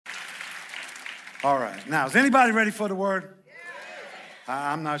All right. Now, is anybody ready for the word?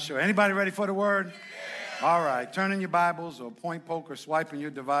 I'm not sure. Anybody ready for the word? All right. Turn in your Bibles or point, poke, or swipe in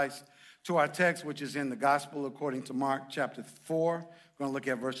your device to our text, which is in the Gospel according to Mark chapter 4. We're going to look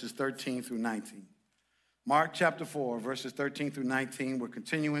at verses 13 through 19. Mark chapter 4, verses 13 through 19. We're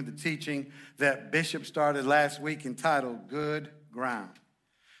continuing the teaching that Bishop started last week entitled Good Ground.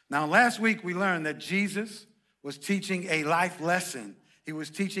 Now, last week we learned that Jesus was teaching a life lesson. He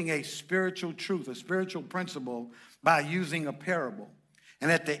was teaching a spiritual truth, a spiritual principle by using a parable.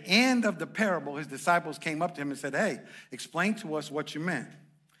 And at the end of the parable, his disciples came up to him and said, hey, explain to us what you meant.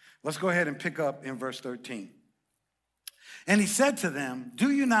 Let's go ahead and pick up in verse 13. And he said to them, do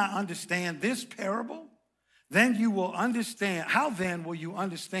you not understand this parable? Then you will understand. How then will you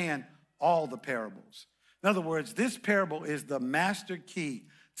understand all the parables? In other words, this parable is the master key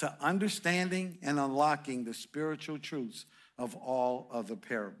to understanding and unlocking the spiritual truths of all other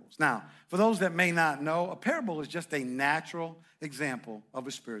parables. Now, for those that may not know, a parable is just a natural example of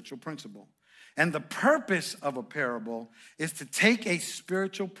a spiritual principle. And the purpose of a parable is to take a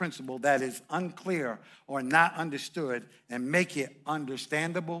spiritual principle that is unclear or not understood and make it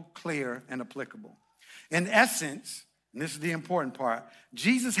understandable, clear, and applicable. In essence, and this is the important part,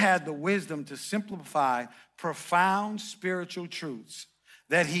 Jesus had the wisdom to simplify profound spiritual truths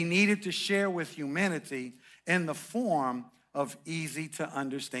that he needed to share with humanity in the form of easy to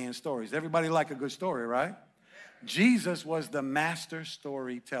understand stories. Everybody like a good story, right? Jesus was the master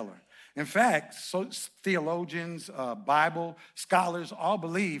storyteller. In fact, theologians, Bible scholars all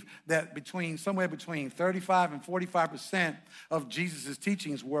believe that somewhere between 35 and 45% of Jesus'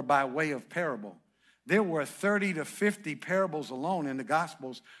 teachings were by way of parable. There were 30 to 50 parables alone in the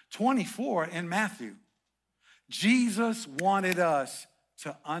Gospels, 24 in Matthew. Jesus wanted us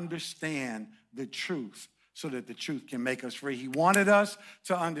to understand the truth so that the truth can make us free. He wanted us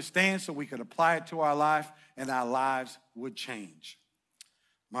to understand so we could apply it to our life and our lives would change.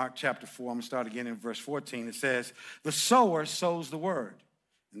 Mark chapter 4, I'm going to start again in verse 14. It says, the sower sows the word.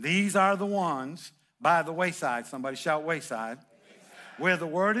 And these are the ones by the wayside. Somebody shout wayside. Where the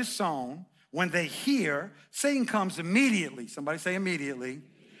word is sown. When they hear, Satan comes immediately. Somebody say immediately.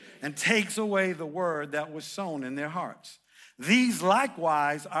 And takes away the word that was sown in their hearts. These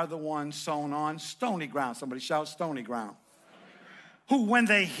likewise are the ones sown on stony ground. Somebody shout stony ground. Who, when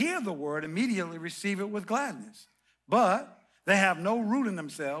they hear the word, immediately receive it with gladness. But they have no root in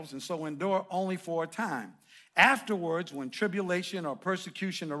themselves and so endure only for a time. Afterwards, when tribulation or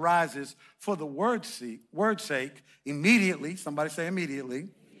persecution arises for the word's sake, immediately, somebody say immediately,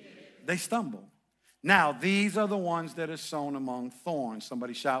 they stumble. Now, these are the ones that are sown among thorns.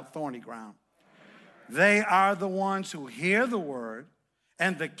 Somebody shout thorny ground. They are the ones who hear the word,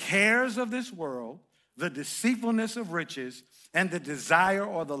 and the cares of this world, the deceitfulness of riches, and the desire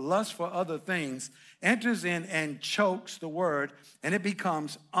or the lust for other things enters in and chokes the word, and it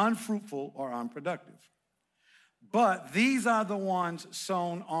becomes unfruitful or unproductive. But these are the ones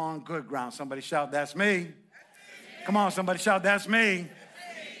sown on good ground. Somebody shout, that's me. Come on, somebody shout, that's me.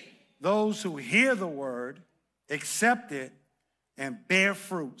 Those who hear the word, accept it, and bear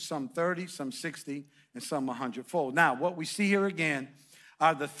fruit, some 30, some 60, and some 100-fold. Now, what we see here again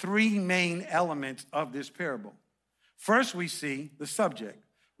are the three main elements of this parable. First, we see the subject,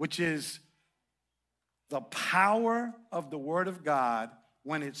 which is the power of the word of God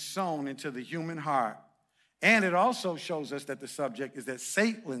when it's sown into the human heart. And it also shows us that the subject is that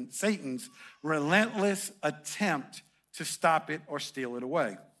Satan's relentless attempt to stop it or steal it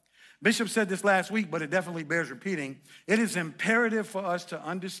away. Bishop said this last week, but it definitely bears repeating. It is imperative for us to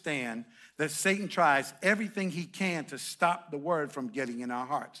understand that Satan tries everything he can to stop the word from getting in our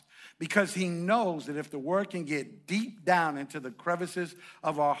hearts, because he knows that if the word can get deep down into the crevices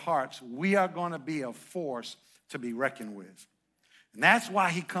of our hearts, we are going to be a force to be reckoned with. And that's why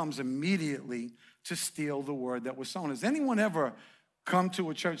he comes immediately to steal the word that was sown. Has anyone ever come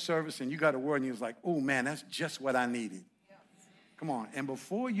to a church service and you got a word and you was like, oh man, that's just what I needed? Come on. And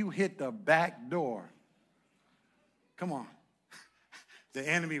before you hit the back door, come on, the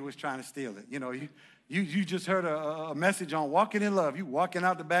enemy was trying to steal it. You know, you just heard a message on walking in love. You walking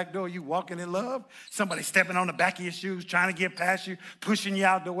out the back door, you walking in love. Somebody stepping on the back of your shoes, trying to get past you, pushing you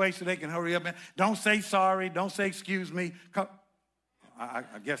out the way so they can hurry up. And don't say sorry. Don't say excuse me. I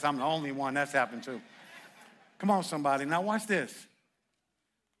guess I'm the only one that's happened to. Come on, somebody. Now watch this.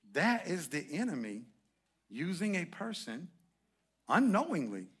 That is the enemy using a person,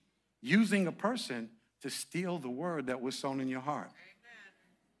 unknowingly, using a person to steal the word that was sown in your heart. Amen.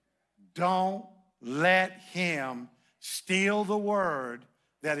 Don't let him steal the word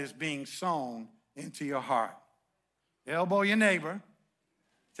that is being sown into your heart. Elbow your neighbor.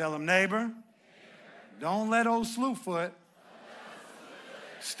 Tell him, neighbor, Don't let old Slewfoot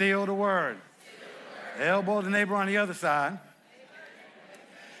steal the word. Elbow the neighbor on the other side.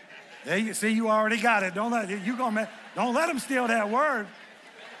 There you see, you already got it. Don't let him steal that word.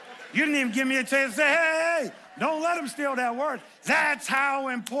 You didn't even give me a chance to say, hey, don't let him steal that word. That's how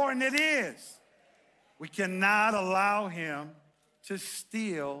important it is. We cannot allow him to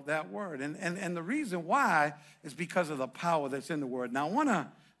steal that word. And the reason why is because of the power that's in the word. Now, I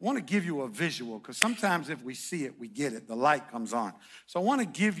want to give you a visual, because sometimes if we see it, we get it. The light comes on. So I want to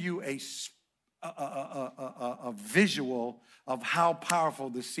give you a visual of how powerful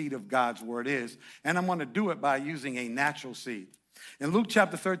the seed of God's word is. And I'm going to do it by using a natural seed. In Luke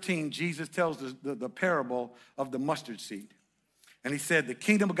chapter 13, Jesus tells the parable of the mustard seed. And he said, the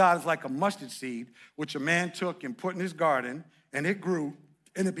kingdom of God is like a mustard seed, which a man took and put in his garden, and it grew,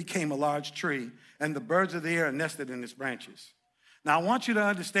 and it became a large tree, and the birds of the air nested in its branches. Now, I want you to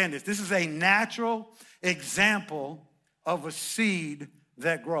understand this. This is a natural example of a seed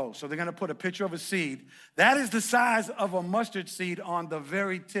that grows. So they're going to put a picture of a seed. That is the size of a mustard seed on the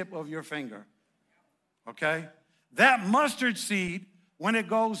very tip of your finger, okay? That mustard seed, when it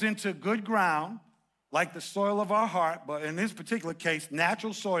goes into good ground, like the soil of our heart, but in this particular case,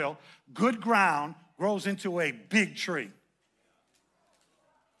 natural soil, good ground grows into a big tree.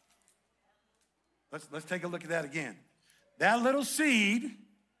 Let's take a look at that again. That little seed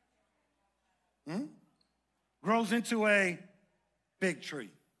grows into a big tree.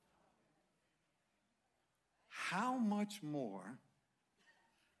 How much more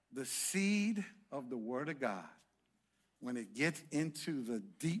the seed of the Word of God, when it gets into the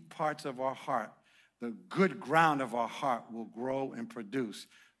deep parts of our heart, the good ground of our heart will grow and produce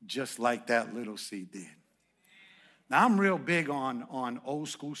just like that little seed did. Now, I'm real big on old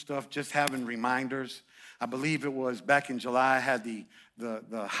school stuff, just having reminders. I believe it was back in July, I had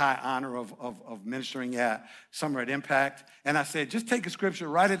the high honor of ministering at Summer at Impact. And I said, just take a scripture,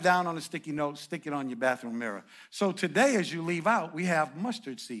 write it down on a sticky note, stick it on your bathroom mirror. So today, as you leave out, we have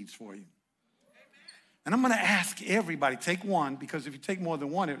mustard seeds for you. And I'm going to ask everybody, take one, because if you take more than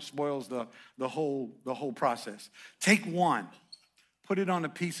one, it spoils the whole process. Take one, put it on a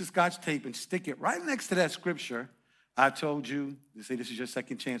piece of Scotch tape and stick it right next to that scripture. I told you, this is your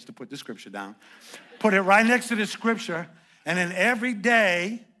second chance to put the scripture down. Put it right next to the scripture, and then every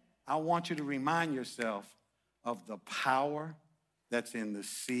day, I want you to remind yourself of the power that's in the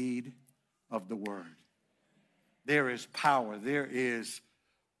seed of the word. There is power. There is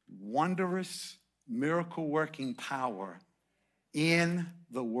wondrous, miracle-working power in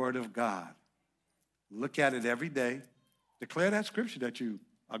the word of God. Look at it every day. Declare that scripture that you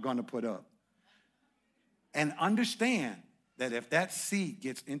are going to put up. And understand that if that seed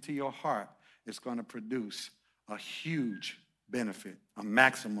gets into your heart, it's going to produce a huge benefit, a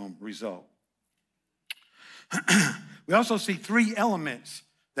maximum result. We also see three elements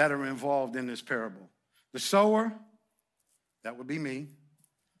that are involved in this parable. The sower, that would be me.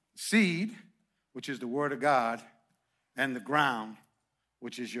 Seed, which is the word of God, and the ground,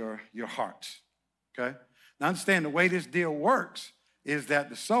 which is your hearts, okay? Now understand the way this deal works is that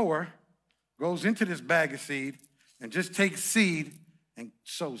the sower goes into this bag of seed and just takes seed and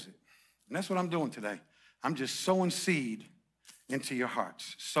sows it. And that's what I'm doing today. I'm just sowing seed into your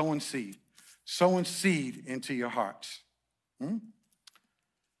hearts. Sowing seed into your hearts.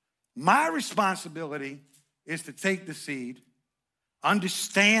 My responsibility is to take the seed,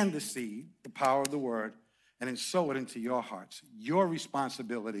 understand the seed, the power of the word, and then sow it into your hearts. Your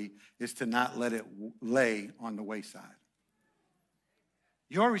responsibility is to not let it lay on the wayside.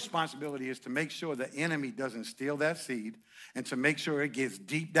 Your responsibility is to make sure the enemy doesn't steal that seed and to make sure it gets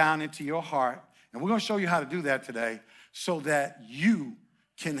deep down into your heart. And we're going to show you how to do that today so that you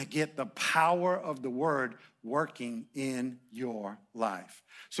can get the power of the word working in your life.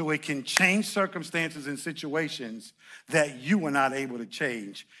 So it can change circumstances and situations that you were not able to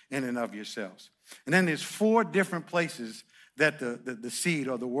change in and of yourselves. And then there's 4 different places that the seed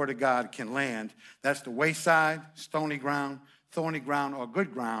or the word of God can land. That's the wayside, stony ground, thorny ground, or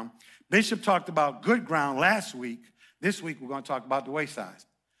good ground. Bishop talked about good ground last week. This week, we're going to talk about the wayside.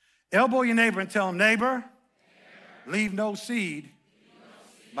 Elbow your neighbor and tell him, neighbor, leave no seed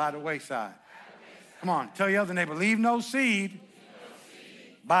by the wayside. Come on, tell your other neighbor, leave no seed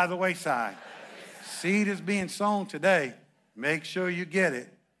by the wayside. Seed is being sown today. Make sure you get it.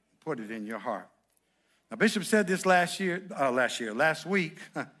 Put it in your heart. Now, Bishop said this last week.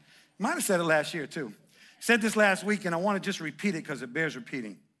 Might have said it last year, too. Said this last week, and I want to just repeat it because it bears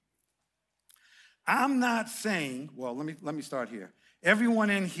repeating. I'm not saying, well, let me start here. Everyone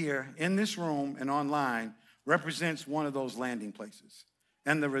in here, in this room and online, represents one of those landing places.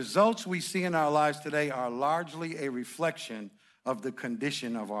 And the results we see in our lives today are largely a reflection of the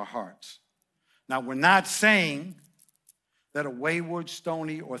condition of our hearts. Now, we're not saying that a wayward,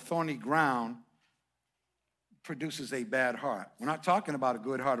 stony, or thorny ground produces a bad heart. We're not talking about a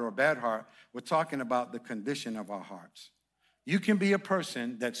good heart or a bad heart. We're talking about the condition of our hearts. You can be a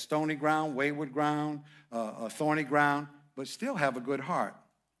person that's stony ground, wayward ground, a thorny ground, but still have a good heart,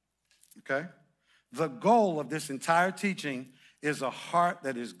 okay? The goal of this entire teaching is a heart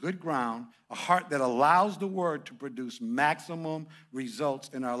that is good ground, a heart that allows the word to produce maximum results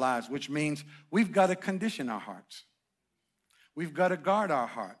in our lives, which means we've got to condition our hearts. We've got to guard our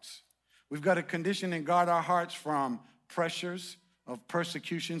hearts. We've got to condition and guard our hearts from pressures of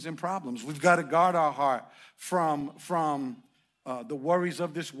persecutions and problems. We've got to guard our heart from the worries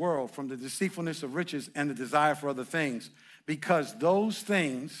of this world, from the deceitfulness of riches and the desire for other things, because those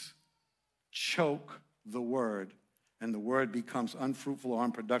things choke the word, and the word becomes unfruitful or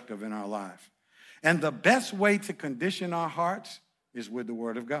unproductive in our life. And the best way to condition our hearts is with the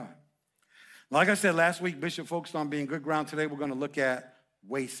word of God. Like I said last week, Bishop focused on being good ground. Today we're going to look at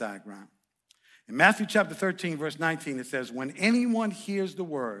wayside ground. In Matthew chapter 13, verse 19, it says, when anyone hears the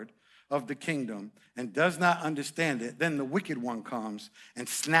word of the kingdom and does not understand it, then the wicked one comes and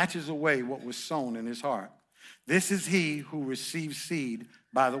snatches away what was sown in his heart. This is he who receives seed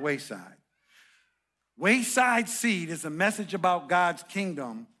by the wayside. Wayside seed is a message about God's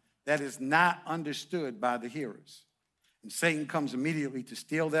kingdom that is not understood by the hearers. And Satan comes immediately to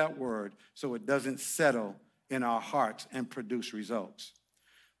steal that word so it doesn't settle in our hearts and produce results.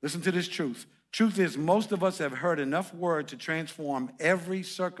 Listen to this truth. Truth is, most of us have heard enough word to transform every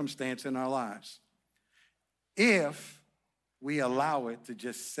circumstance in our lives if we allow it to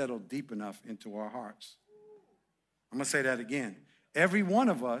just settle deep enough into our hearts. I'm going to say that again. Every one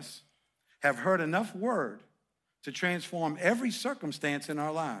of us have heard enough word to transform every circumstance in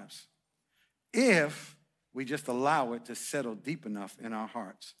our lives if we just allow it to settle deep enough in our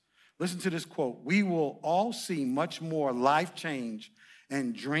hearts. Listen to this quote. We will all see much more life change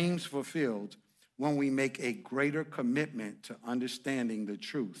and dreams fulfilled when we make a greater commitment to understanding the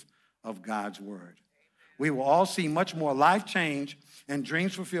truth of God's word. We will all see much more life change and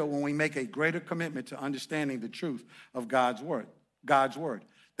dreams fulfilled when we make a greater commitment to understanding the truth of God's word. God's word.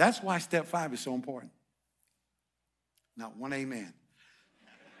 That's why step 5 is so important. Now, one amen.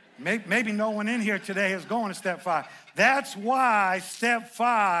 Maybe no one in here today is going to step 5. That's why step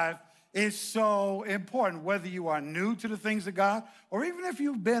 5 is so important, whether you are new to the things of God or even if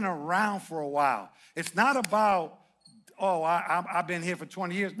you've been around for a while. It's not about, I've been here for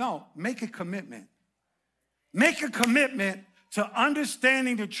 20 years. No, make a commitment. Make a commitment to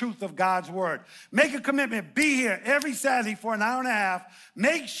understanding the truth of God's word. Make a commitment. Be here every Saturday for an hour and a half.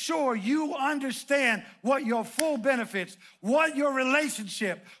 Make sure you understand what your full benefits, what your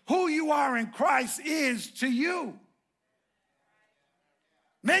relationship, who you are in Christ is to you.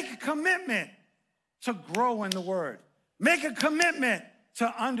 Make a commitment to grow in the word. Make a commitment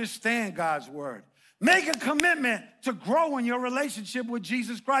to understand God's word. Make a commitment to grow in your relationship with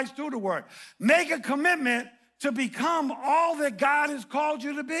Jesus Christ through the word. Make a commitment to become all that God has called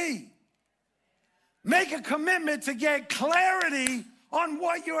you to be. Make a commitment to get clarity on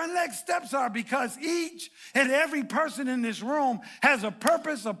what your next steps are, because each and every person in this room has a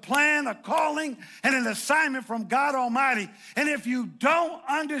purpose, a plan, a calling, and an assignment from God Almighty. And if you don't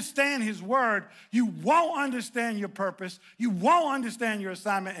understand his word, you won't understand your purpose, you won't understand your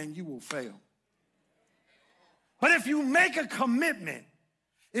assignment, and you will fail. But if you make a commitment,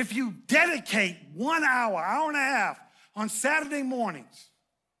 if you dedicate 1 hour, hour and a half on Saturday mornings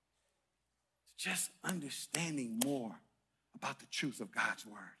to just understanding more about the truth of God's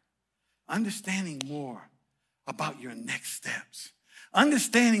word, understanding more about your next steps,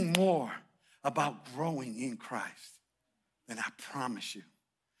 understanding more about growing in Christ, then I promise you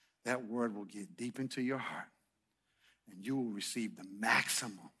that word will get deep into your heart and you will receive the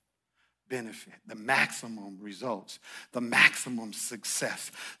maximum benefit, the maximum results, the maximum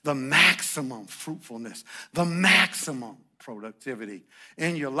success, the maximum fruitfulness, the maximum productivity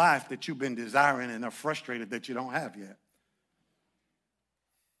in your life that you've been desiring and are frustrated that you don't have yet.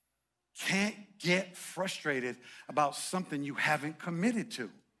 Can't get frustrated about something you haven't committed to.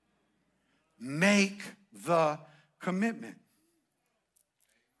 Make the commitment.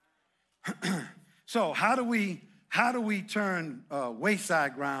 So how do we turn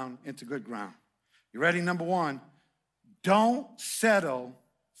wayside ground into good ground? You ready? Number 1, don't settle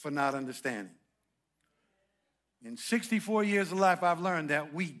for not understanding. In 64 years of life, I've learned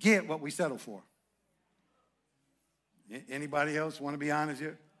that we get what we settle for. Anybody else want to be honest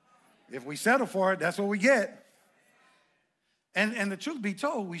here? If we settle for it, that's what we get. And the truth be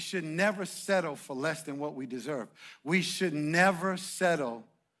told, we should never settle for less than what we deserve. We should never settle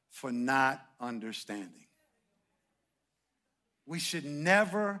for not understanding. We should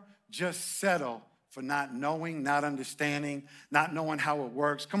never just settle for not knowing, not understanding, not knowing how it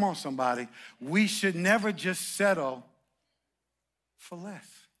works. Come on, somebody. We should never just settle for less.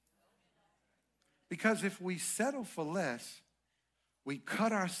 Because if we settle for less, we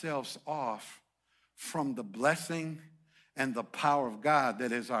cut ourselves off from the blessing and the power of God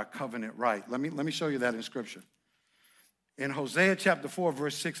that is our covenant right. Let me show you that in Scripture. In Hosea chapter 4,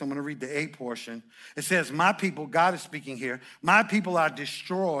 verse 6, I'm going to read the A portion. It says, my people, God is speaking here, my people are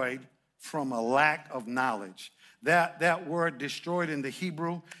destroyed from a lack of knowledge. That word destroyed in the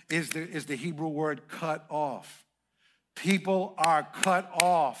Hebrew is the Hebrew word cut off. People are cut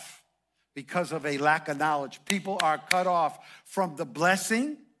off because of a lack of knowledge. People are cut off from the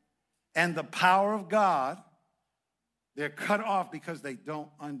blessing and the power of God. They're cut off because they don't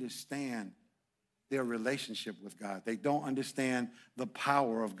understand their relationship with God. They don't understand the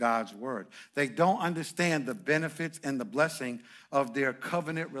power of God's word. They don't understand the benefits and the blessing of their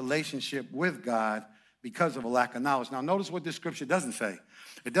covenant relationship with God because of a lack of knowledge. Now, notice what this scripture doesn't say.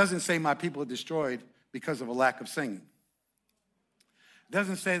 It doesn't say my people are destroyed because of a lack of singing. It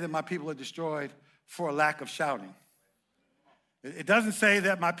doesn't say that my people are destroyed for a lack of shouting. It doesn't say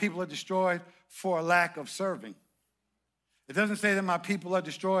that my people are destroyed for a lack of serving. It doesn't say that my people are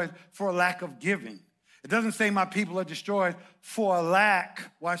destroyed for a lack of giving. It doesn't say my people are destroyed for a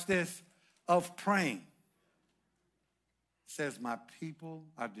lack, watch this, of praying. It says my people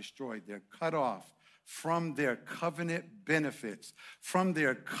are destroyed. They're cut off from their covenant benefits, from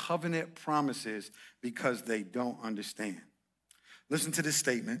their covenant promises because they don't understand. Listen to this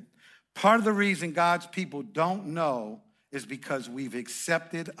statement. Part of the reason God's people don't know is because we've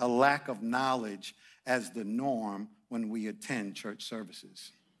accepted a lack of knowledge as the norm when we attend church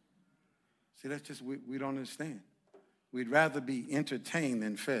services. See, that's just, we don't understand. We'd rather be entertained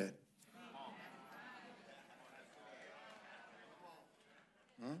than fed.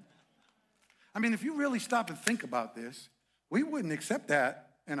 Huh? I mean, if you really stop and think about this, we wouldn't accept that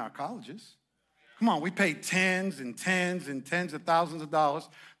in our colleges. Come on, we pay tens and tens and tens of thousands of dollars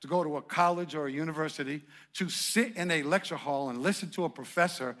to go to a college or a university to sit in a lecture hall and listen to a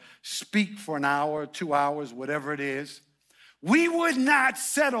professor speak for an hour, 2 hours, whatever it is. We would not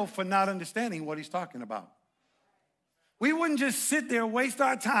settle for not understanding what he's talking about. We wouldn't just sit there, waste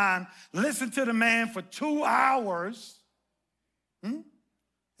our time, listen to the man for 2 hours, and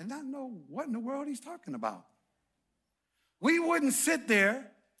not know what in the world he's talking about. We wouldn't sit there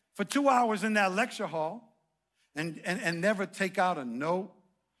for 2 hours in that lecture hall and never take out a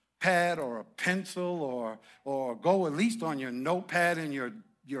notepad or a pencil or go at least on your notepad and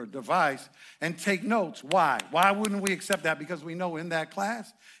your device and take notes. Why? Why wouldn't we accept that? Because we know in that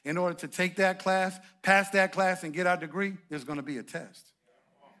class, in order to take that class, pass that class, and get our degree, there's going to be a test.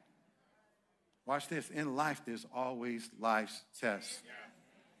 Watch this. In life, there's always life's tests.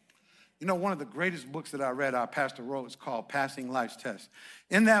 You know, one of the greatest books that I read, our pastor wrote, is called Passing Life's Test.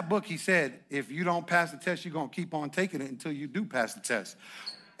 In that book, he said, if you don't pass the test, you're going to keep on taking it until you do pass the test.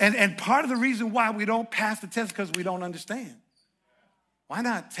 And part of the reason why we don't pass the test is because we don't understand. Why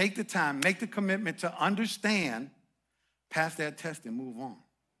not take the time, make the commitment to understand, pass that test, and move on?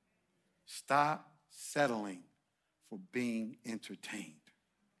 Stop settling for being entertained.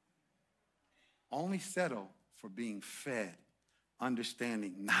 Only settle for being fed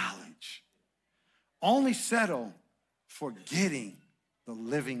understanding, knowledge. Only settle for getting the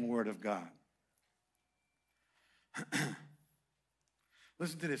living word of God.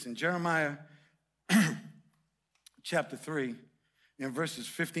 Listen to this. In Jeremiah chapter 3, in verses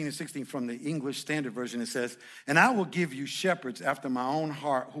 15 and 16 from the English Standard Version, it says, and I will give you shepherds after my own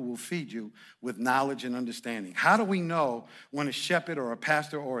heart who will feed you with knowledge and understanding. How do we know when a shepherd or a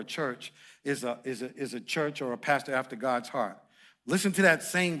pastor or a church is a church or a pastor after God's heart? Listen to that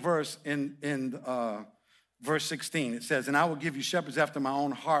same verse in verse 16. It says, and I will give you shepherds after my own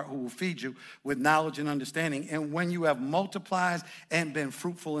heart who will feed you with knowledge and understanding. And when you have multiplied and been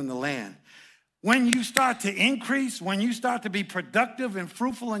fruitful in the land. When you start to increase, when you start to be productive and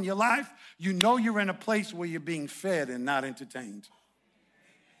fruitful in your life, you know you're in a place where you're being fed and not entertained.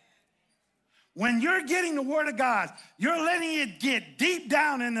 When you're getting the word of God, you're letting it get deep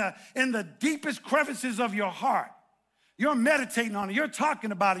down in the deepest crevices of your heart. You're meditating on it. You're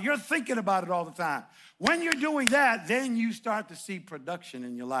talking about it. You're thinking about it all the time. When you're doing that, then you start to see production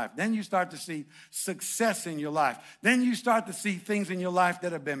in your life. Then you start to see success in your life. Then you start to see things in your life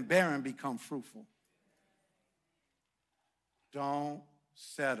that have been barren become fruitful. Don't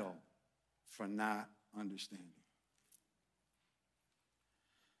settle for not understanding.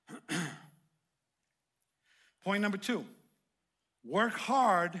 Point number 2, work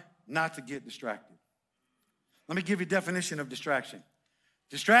hard not to get distracted. Let me give you a definition of distraction.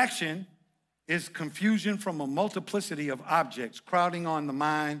 Distraction is confusion from a multiplicity of objects crowding on the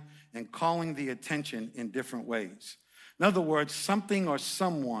mind and calling the attention in different ways. In other words, something or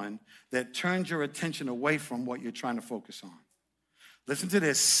someone that turns your attention away from what you're trying to focus on. Listen to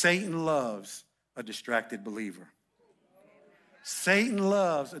this. Satan loves a distracted believer. Satan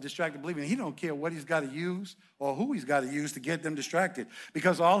loves a distracted believer. And he don't care what he's got to use or who he's got to use to get them distracted.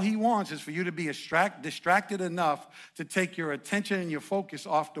 Because all he wants is for you to be distracted enough to take your attention and your focus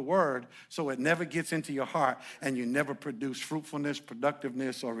off the word so it never gets into your heart and you never produce fruitfulness,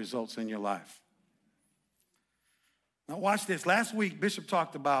 productiveness, or results in your life. Now watch this. Last week, Bishop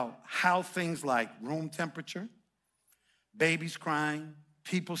talked about how things like room temperature, babies crying,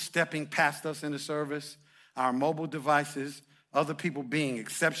 people stepping past us in the service, our mobile devices, other people being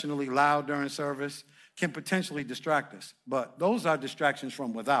exceptionally loud during service can potentially distract us. But those are distractions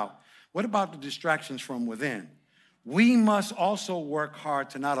from without. What about the distractions from within? We must also work hard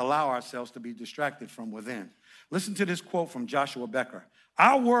to not allow ourselves to be distracted from within. Listen to this quote from Joshua Becker.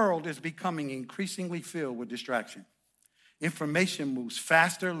 Our world is becoming increasingly filled with distraction. Information moves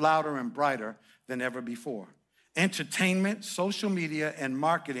faster, louder, and brighter than ever before. Entertainment, social media, and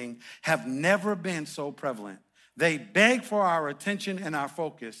marketing have never been so prevalent. They beg for our attention and our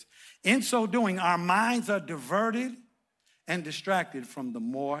focus. In so doing, our minds are diverted and distracted from the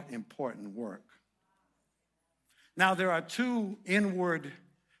more important work. Now, there are 2 inward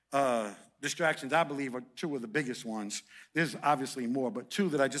distractions, I believe, are 2 of the biggest ones. There's obviously more, but 2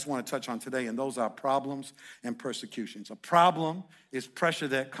 that I just want to touch on today, and those are problems and persecutions. A problem is pressure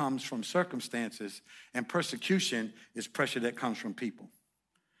that comes from circumstances, and persecution is pressure that comes from people.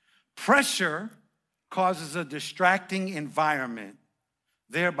 Pressure causes a distracting environment,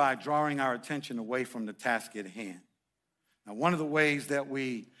 thereby drawing our attention away from the task at hand. Now, one of the ways that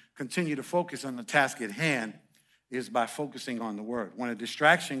we continue to focus on the task at hand is by focusing on the word. When a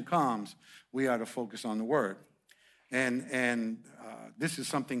distraction comes, we are to focus on the word. And this is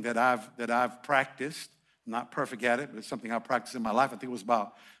something that I've practiced. I'm not perfect at it, but it's something I practiced in my life. I think it was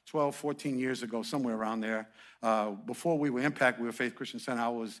about 12, 14 years ago, somewhere around there. Before we were Impact, we were Faith Christian Center.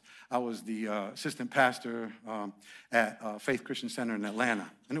 I was the assistant pastor at Faith Christian Center in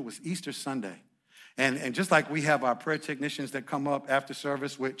Atlanta, and it was Easter Sunday. And just like we have our prayer technicians that come up after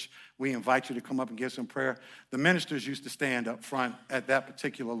service, which we invite you to come up and give some prayer, the ministers used to stand up front at that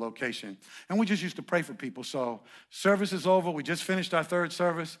particular location. And we just used to pray for people. So service is over. We just finished our 3rd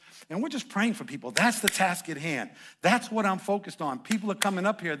service, and we're just praying for people. That's the task at hand. That's what I'm focused on. People are coming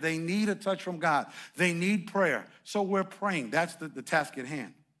up here. They need a touch from God. They need prayer. So we're praying. That's the task at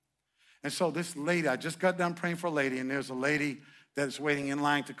hand. And so this lady, I just got done praying for a lady, and there's a lady that's waiting in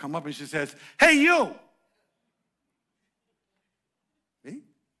line to come up, and she says, "Hey, you." Me?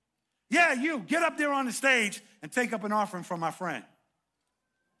 "Yeah, you. Get up there on the stage and take up an offering for my friend.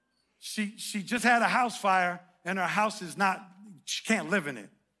 She just had a house fire, and her house is not, she can't live in it."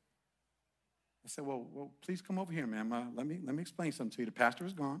 I said, well, please come over here, ma'am. Let me explain something to you. The pastor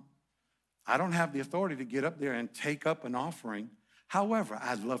is gone. I don't have the authority to get up there and take up an offering. However,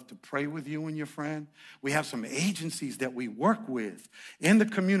 I'd love to pray with you and your friend. We have some agencies that we work with in the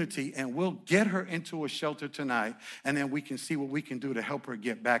community, and we'll get her into a shelter tonight, and then we can see what we can do to help her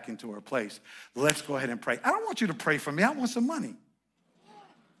get back into her place. Let's go ahead and pray. I don't want you to pray for me. I want some money.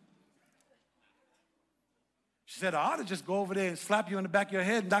 She said, "I ought to just go over there and slap you in the back of your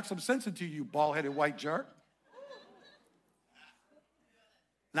head and knock some sense into you, bald-headed white jerk."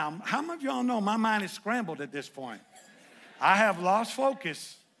 Now, how many of y'all know my mind is scrambled at this point? I have lost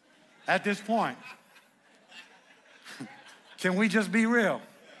focus at this point. Can we just be real?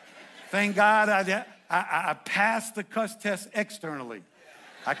 Thank God I passed the cuss test externally.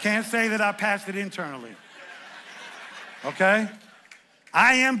 I can't say that I passed it internally. Okay?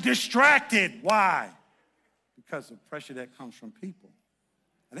 I am distracted. Why? Because of pressure that comes from people.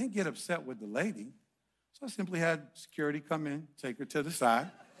 I didn't get upset with the lady, so I simply had security come in, take her to the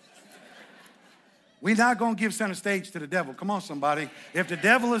side. We're not going to give center stage to the devil. Come on, somebody. If the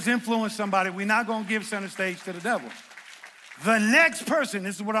devil has influenced somebody, we're not going to give center stage to the devil. The next person,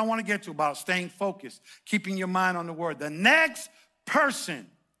 this is what I want to get to about staying focused, keeping your mind on the word. The next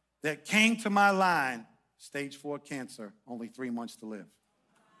person that came to my line, stage 4 cancer, only 3 months to live.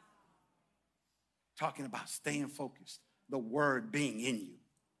 Talking about staying focused, the word being in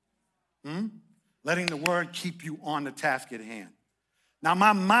you. Letting the word keep you on the task at hand. Now,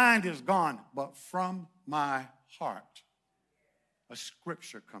 my mind is gone, but from my heart, a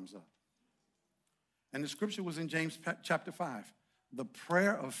scripture comes up. And the scripture was in James chapter 5. The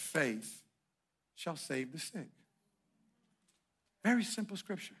prayer of faith shall save the sick. Very simple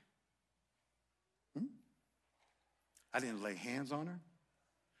scripture. I didn't lay hands on her.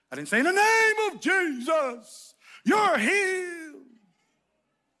 I didn't say, in the name of Jesus, you're healed.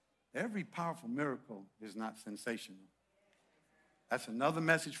 Every powerful miracle is not sensational. That's another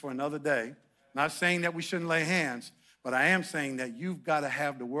message for another day. Not saying that we shouldn't lay hands, but I am saying that you've got to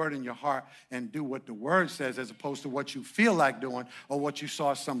have the word in your heart and do what the word says as opposed to what you feel like doing or what you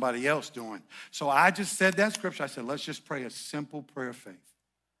saw somebody else doing. So I just said that scripture. I said, let's just pray a simple prayer of faith.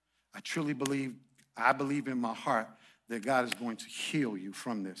 I believe in my heart that God is going to heal you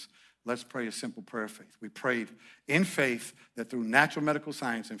from this. Let's pray a simple prayer of faith. We prayed in faith that through natural medical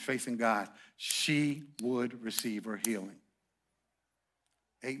science and faith in God, she would receive her healing.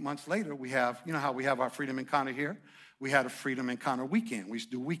 8 months later, we have, you know how we have our Freedom Encounter here? We had a Freedom Encounter weekend. We used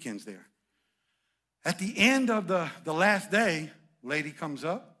to do weekends there. At the end of the last day, lady comes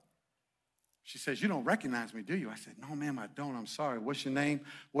up. She says, you don't recognize me, do you? I said, no, ma'am, I don't. I'm sorry. What's your name?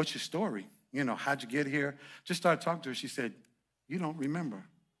 What's your story? You know, how'd you get here? Just started talking to her. She said, you don't remember.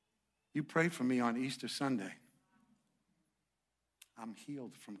 You prayed for me on Easter Sunday. I'm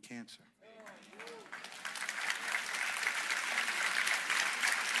healed from cancer.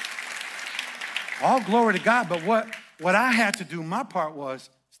 All glory to God, but what I had to do, my part was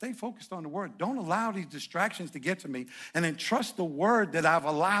stay focused on the word. Don't allow these distractions to get to me, and then trust the word that I've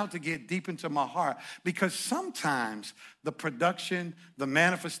allowed to get deep into my heart, because sometimes the production, the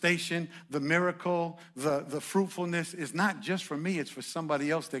manifestation, the miracle, the fruitfulness is not just for me, it's for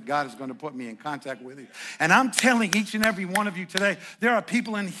somebody else that God is going to put me in contact with. And I'm telling each and every one of you today, there are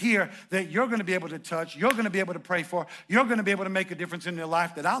people in here that you're going to be able to touch, you're going to be able to pray for, you're going to be able to make a difference in their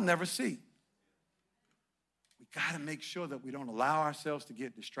life that I'll never see. Got to make sure that we don't allow ourselves to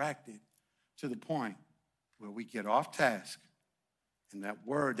get distracted to the point where we get off task and that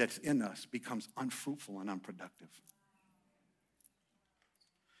word that's in us becomes unfruitful and unproductive.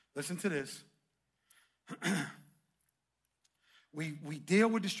 Listen to this. We deal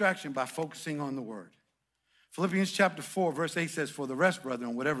with distraction by focusing on the word. Philippians chapter 4, verse 8 says, for the rest,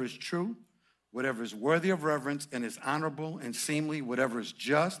 brethren, whatever is true, whatever is worthy of reverence and is honorable and seemly, whatever is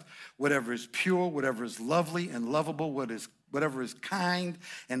just, whatever is pure, whatever is lovely and lovable, whatever is kind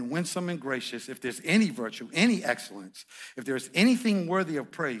and winsome and gracious, if there's any virtue, any excellence, if there's anything worthy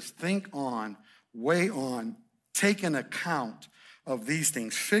of praise, think on, weigh on, take an account of these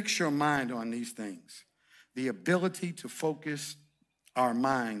things. Fix your mind on these things. The ability to focus our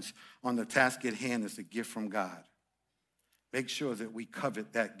minds on the task at hand is a gift from God. Make sure that we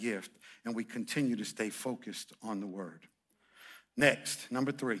covet that gift and we continue to stay focused on the word. Next,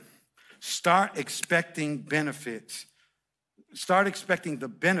 number 3, start expecting benefits. Start expecting the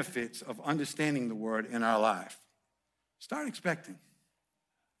benefits of understanding the word in our life. Start expecting.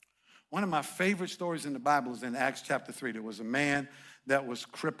 One of my favorite stories in the Bible is in Acts chapter 3. There was a man that was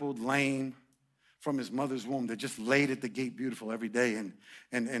crippled, lame from his mother's womb that just laid at the gate beautiful every day.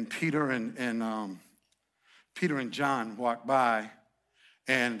 And Peter and John walked by,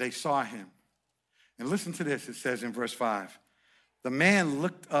 and they saw him. And listen to this. It says in verse 5, the man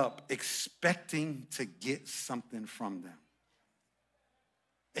looked up expecting to get something from them.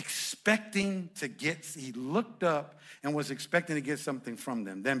 He looked up and was expecting to get something from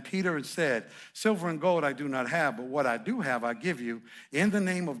them. Then Peter said, silver and gold I do not have, but what I do have I give you. In the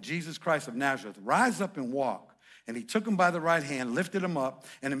name of Jesus Christ of Nazareth, rise up and walk. And he took him by the right hand, lifted him up,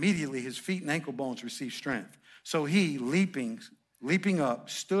 and immediately his feet and ankle bones received strength. So he, leaping up,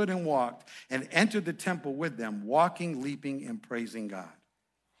 stood and walked and entered the temple with them, walking, leaping, and praising God.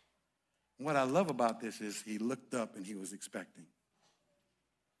 And what I love about this is he looked up and he was expecting.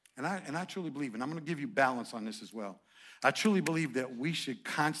 And I truly believe, and I'm going to give you balance on this as well. I truly believe that we should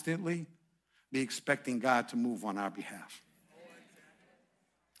constantly be expecting God to move on our behalf.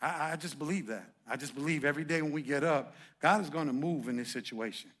 I just believe that. I just believe every day when we get up, God is going to move in this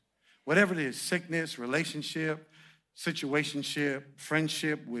situation. Whatever it is, sickness, relationship, situationship,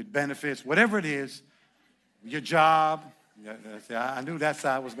 friendship with benefits, whatever it is, your job. I knew that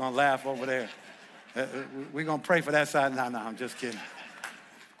side was going to laugh over there. We're going to pray for that side. No, I'm just kidding.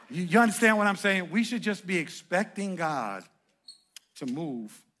 You understand what I'm saying? We should just be expecting God to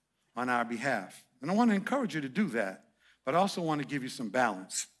move on our behalf. And I want to encourage you to do that, but I also want to give you some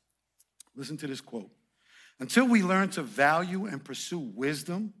balance. Listen to this quote. Until we learn to value and pursue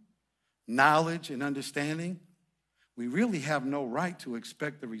wisdom, knowledge, and understanding, we really have no right to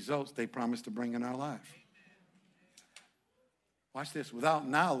expect the results they promise to bring in our life. Watch this. Without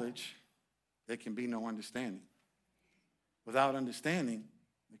knowledge, there can be no understanding. Without understanding,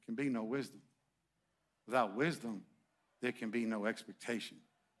 there can be no wisdom. Without wisdom, there can be no expectation.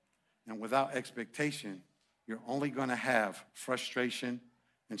 And without expectation, you're only going to have frustration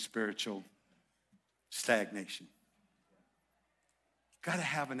and spiritual stagnation. Got to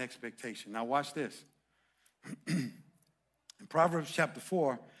have an expectation. Now watch this. In Proverbs chapter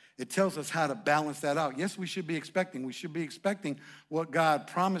 4, it tells us how to balance that out. Yes, we should be expecting. We should be expecting what God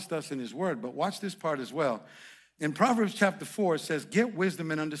promised us in his word. But watch this part as well. In Proverbs chapter 4, it says, get wisdom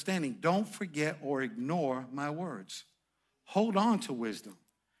and understanding. Don't forget or ignore my words. Hold on to wisdom,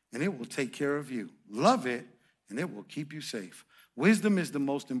 and it will take care of you. Love it, and it will keep you safe. Wisdom is the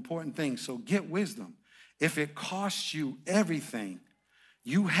most important thing, so get wisdom. If it costs you everything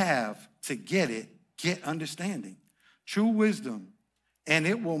you have to get it, get understanding. True wisdom, and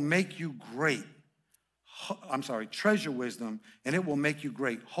it will make you great. Treasure wisdom, and it will make you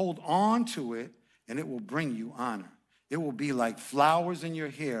great. Hold on to it, and it will bring you honor. It will be like flowers in your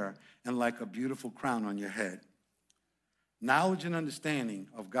hair and like a beautiful crown on your head. Knowledge and understanding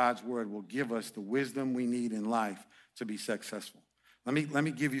of God's word will give us the wisdom we need in life to be successful. Let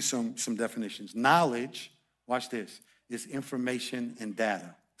me give you some definitions. Knowledge, watch this, is information and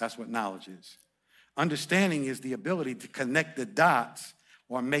data. That's what knowledge is. Understanding is the ability to connect the dots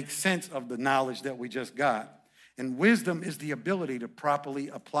or make sense of the knowledge that we just got. And wisdom is the ability to properly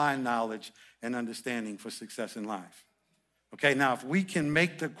apply knowledge and understanding for success in life. Okay, now if we can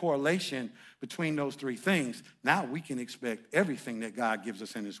make the correlation between those three things, now we can expect everything that God gives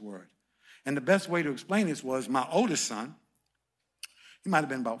us in his word. And the best way to explain this was my oldest son. He might have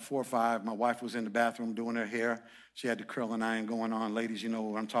been about 4 or 5. My wife was in the bathroom doing her hair. She had the curling iron going on. Ladies, you know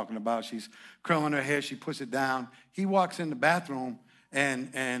what I'm talking about. She's curling her hair. She puts it down. He walks in the bathroom,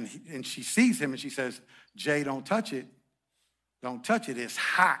 and she sees him, and she says, Jay, don't touch it. Don't touch it. It's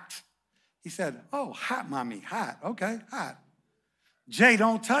hot. He said, oh, hot, mommy, hot. Okay, hot. Jay,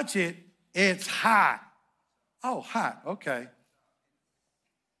 don't touch it. It's hot. Oh, hot. Okay.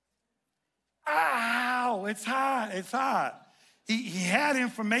 Ow, it's hot. It's hot. He had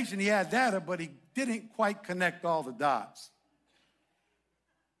information, he had data, but he didn't quite connect all the dots.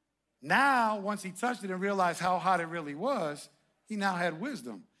 Now, once he touched it and realized how hot it really was, he now had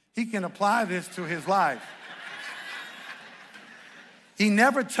wisdom. He can apply this to his life. He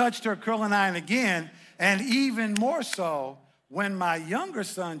never touched her curling iron again, and even more so, when my younger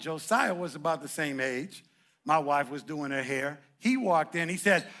son, Josiah, was about the same age, my wife was doing her hair, he walked in, he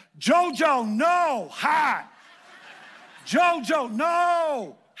said, Jojo, no, hot. Jojo,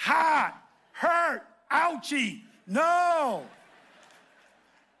 no, hot, hurt, ouchie, no.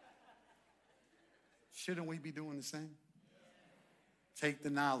 Shouldn't we be doing the same? Take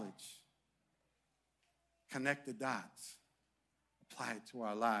the knowledge, connect the dots, apply it to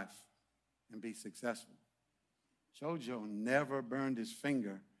our life, and be successful. Jojo never burned his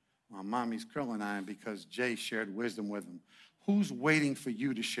finger on mommy's curling iron because Jay shared wisdom with him. Who's waiting for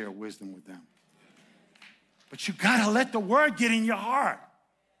you to share wisdom with them? But you got to let the word get in your heart.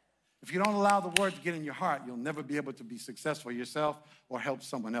 If you don't allow the word to get in your heart, you'll never be able to be successful yourself or help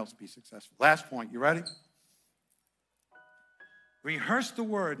someone else be successful. Last point, you ready? Rehearse the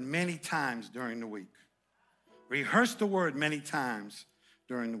word many times during the week. Rehearse the word many times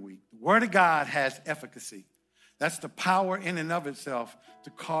during the week. The word of God has efficacy. That's the power in and of itself to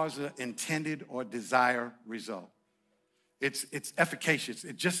cause an intended or desired result. It's efficacious.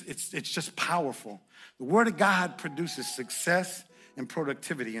 It's just powerful. The word of God produces success and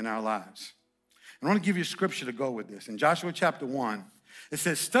productivity in our lives. And I want to give you a scripture to go with this. In Joshua chapter 1, it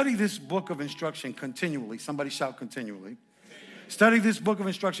says, study this book of instruction continually. Somebody shout continually. Study this book of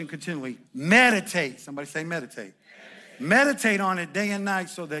instruction continually. Meditate. Somebody say meditate. Meditate on it day and night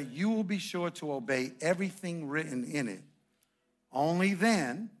so that you will be sure to obey everything written in it. Only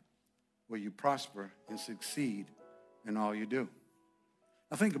then will you prosper and succeed in all you do.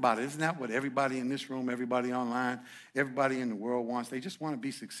 Now think about it. Isn't that what everybody in this room, everybody online, everybody in the world wants? They just want to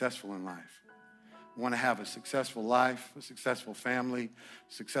be successful in life. We want to have a successful life, a successful family,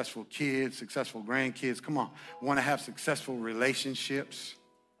 successful kids, successful grandkids. Come on. We want to have successful relationships.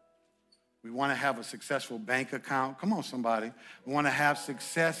 We want to have a successful bank account. Come on, somebody. We want to have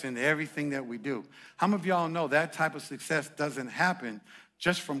success in everything that we do. How many of y'all know that type of success doesn't happen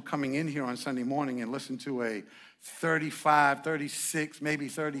just from coming in here on Sunday morning and listen to a 35, 36, maybe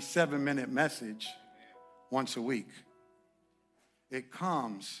 37-minute message once a week? It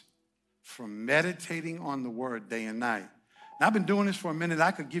comes from meditating on the word day and night. Now, I've been doing this for a minute.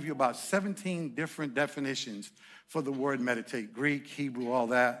 I could give you about 17 different definitions for the word meditate, Greek, Hebrew, all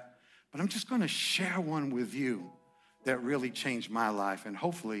that. But I'm just going to share one with you that really changed my life, and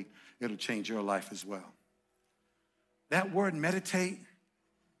hopefully it'll change your life as well. That word meditate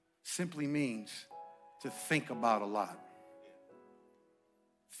simply means to think about a lot.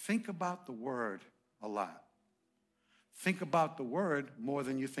 think about the word a lot. Think about the word more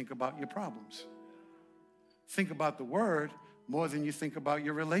than you think about your problems. Think about the word more than you think about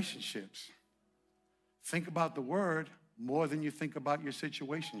your relationships. Think about the word more than you think about your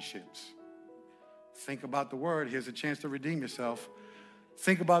situationships. Think about the word. Here's a chance to redeem yourself.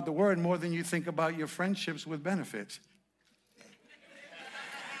 Think about the word more than you think about your friendships with benefits.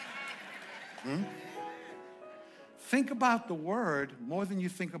 Think about the word more than you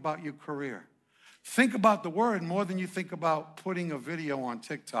think about your career. Think about the word more than you think about putting a video on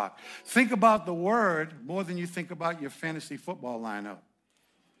TikTok. Think about the word more than you think about your fantasy football lineup.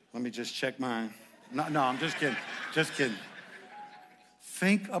 Let me just check mine. No, I'm just kidding. Just kidding.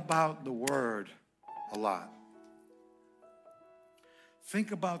 Think about the word a lot.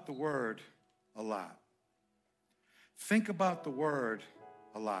 Think about the word a lot. Think about the word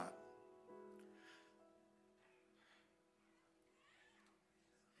a lot.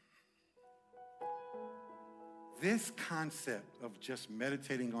 This concept of just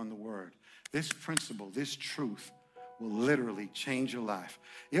meditating on the word, this principle, this truth will literally change your life.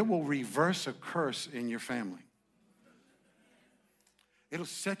 It will reverse a curse in your family. It'll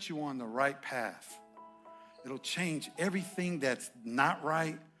set you on the right path. It'll change everything that's not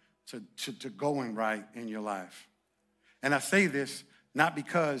right to going right in your life. And I say this not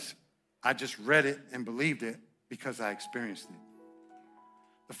because I just read it and believed it, because I experienced it.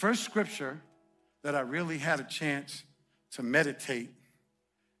 The first scripture that I really had a chance to meditate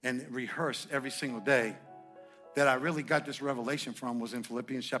and rehearse every single day, that I really got this revelation from, was in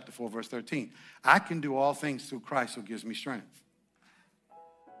Philippians chapter 4, verse 13. I can do all things through Christ who gives me strength.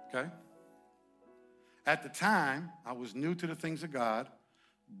 Okay? At the time, I was new to the things of God,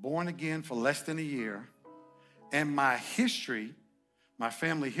 born again for less than a year, and my history, my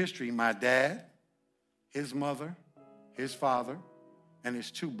family history, my dad, his mother, his father, and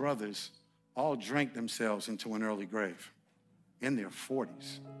his two brothers all drank themselves into an early grave in their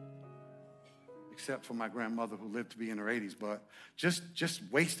 40s, except for my grandmother who lived to be in her 80s, but just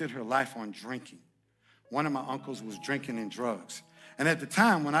wasted her life on drinking. One of my uncles was drinking and drugs. And at the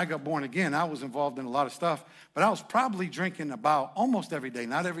time when I got born again, I was involved in a lot of stuff, but I was probably drinking about almost every day,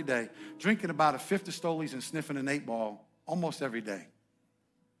 not every day, drinking about a fifth of Stolies and sniffing an 8-ball almost every day.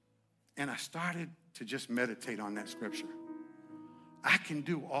 And I started to just meditate on that scripture. I can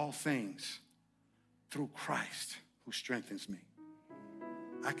do all things through Christ who strengthens me.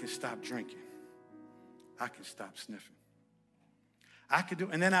 I can stop drinking. I can stop sniffing. I could do,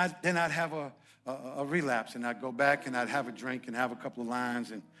 and then I'd have a relapse, and I'd go back and I'd have a drink and have a couple of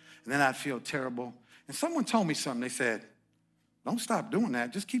lines, and then I'd feel terrible. And someone told me something. They said, don't stop doing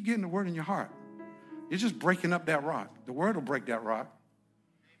that. Just keep getting the word in your heart. You're just breaking up that rock. The word will break that rock.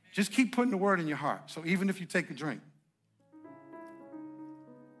 Just keep putting the word in your heart. So even if you take a drink,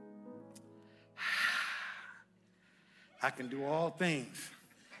 I can do all things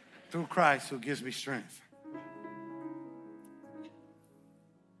through Christ who gives me strength.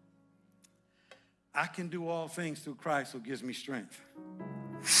 I can do all things through Christ who gives me strength.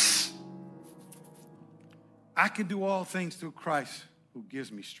 I can do all things through Christ who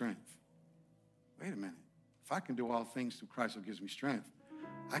gives me strength. Wait a minute. If I can do all things through Christ who gives me strength,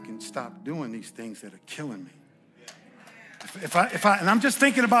 I can stop doing these things that are killing me. If I, and I'm just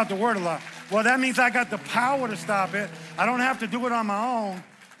thinking about the word a lot. Well, that means I got the power to stop it. I don't have to do it on my own.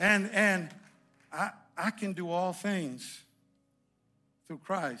 And I can do all things through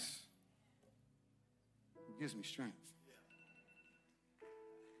Christ who gives me strength.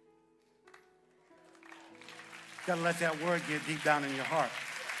 You got to let that word get deep down in your heart.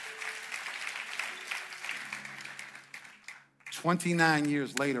 29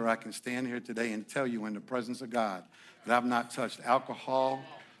 years later, I can stand here today and tell you in the presence of God that I've not touched alcohol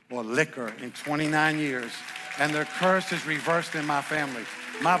or liquor in 29 years, and their curse is reversed in my family.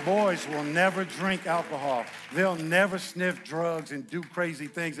 My boys will never drink alcohol. They'll never sniff drugs and do crazy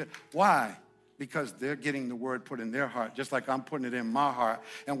things. Why? Because they're getting the word put in their heart, just like I'm putting it in my heart.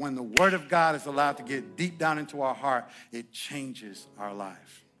 And when the word of God is allowed to get deep down into our heart, it changes our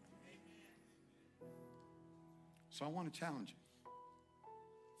life. So I want to challenge you.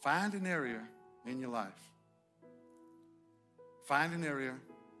 Find an area in your life. Find an area.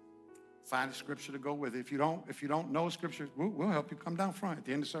 Find a scripture to go with it. If you don't know scripture, we'll help you. Come down front at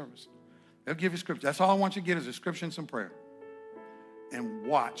the end of service. They'll give you scripture. That's all I want you to get is a scripture and some prayer. And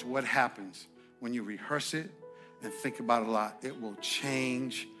watch what happens when you rehearse it and think about it a lot. It will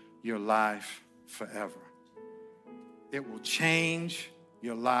change your life forever. It will change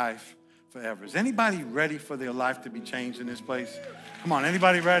your life forever. Is anybody ready for their life to be changed in this place? Come on,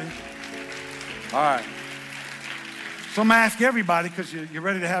 anybody ready? All right. So I'm going to ask everybody, because you're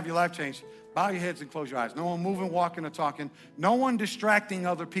ready to have your life changed, bow your heads and close your eyes. No one moving, walking, or talking. No one distracting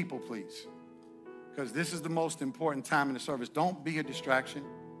other people, please. Because this is the most important time in the service. Don't be a distraction.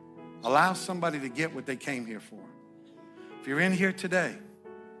 Allow somebody to get what they came here for. If you're in here today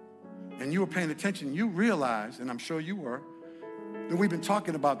and you were paying attention, you realize, and I'm sure you were, that we've been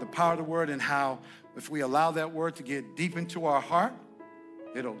talking about the power of the word and how if we allow that word to get deep into our heart,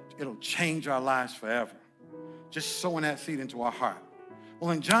 it'll change our lives forever. Just sowing that seed into our heart.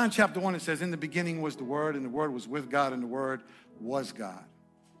 Well, in John chapter 1, it says, in the beginning was the Word, and the Word was with God, and the Word was God.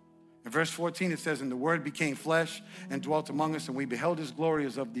 In verse 14, it says, and the Word became flesh and dwelt among us, and we beheld his glory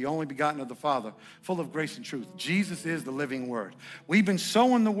as of the only begotten of the Father, full of grace and truth. Jesus is the living Word. We've been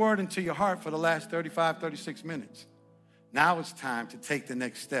sowing the Word into your heart for the last 35, 36 minutes. Now it's time to take the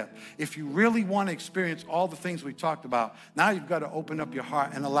next step. If you really want to experience all the things we talked about, now you've got to open up your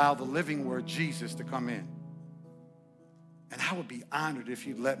heart and allow the living Word, Jesus, to come in. And I would be honored if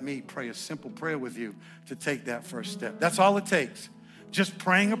you'd let me pray a simple prayer with you to take that first step. That's all it takes. Just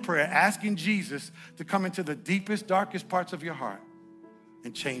praying a prayer, asking Jesus to come into the deepest, darkest parts of your heart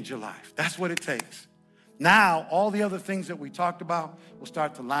and change your life. That's what it takes. Now, all the other things that we talked about will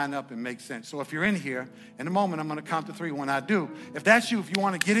start to line up and make sense. So if you're in here, in a moment, I'm going to count to 3. When I do, if that's you, if you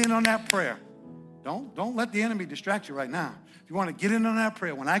want to get in on that prayer, don't let the enemy distract you right now. If you want to get in on that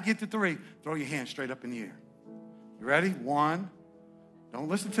prayer, when I get to 3, throw your hand straight up in the air. You ready? 1. Don't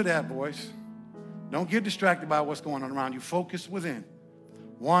listen to that voice. Don't get distracted by what's going on around you. Focus within.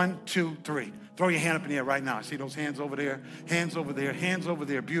 1, 2, 3. Throw your hand up in the air right now. I see those hands over there, hands over there, hands over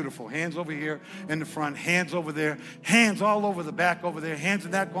there. Beautiful. Hands over here in the front, hands over there, hands all over the back over there, hands in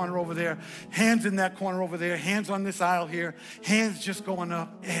that corner over there, hands in that corner over there, hands on this aisle here, hands just going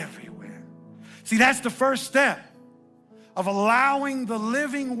up everywhere. See, that's the first step of allowing the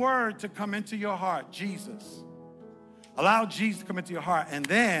living word to come into your heart, Jesus. Allow Jesus to come into your heart, and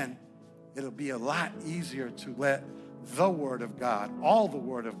then it'll be a lot easier to let the Word of God, all the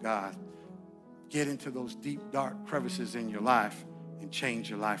Word of God, get into those deep, dark crevices in your life and change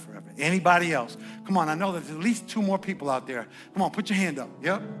your life forever. Anybody else? Come on, I know there's at least 2 more people out there. Come on, put your hand up.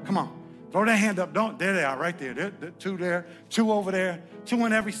 Yep, come on. Throw that hand up. There they are, right there. There 2 there, 2 over there, 2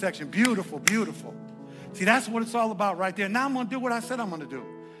 in every section. Beautiful, beautiful. See, that's what it's all about right there. Now I'm going to do what I said I'm going to do.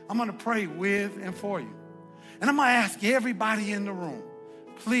 I'm going to pray with and for you. And I'm going to ask everybody in the room,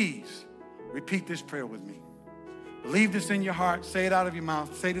 please repeat this prayer with me. Believe this in your heart. Say it out of your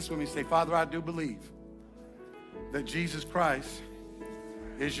mouth. Say this with me. Say, Father, I do believe that Jesus Christ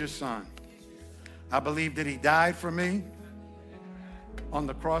is your son. I believe that he died for me on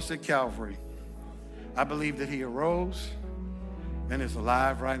the cross at Calvary. I believe that he arose and is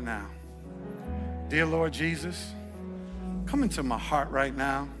alive right now. Dear Lord Jesus, come into my heart right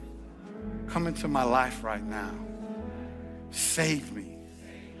now. Come into my life right now. Save me.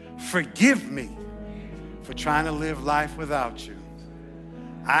 Forgive me for trying to live life without you.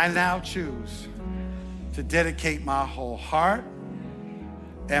 I now choose to dedicate my whole heart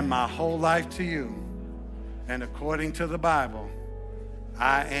and my whole life to you. And according to the Bible,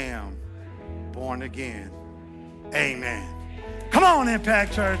 I am born again. Amen. Come on,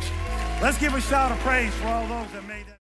 Impact Church. Let's give a shout of praise for all those that made it.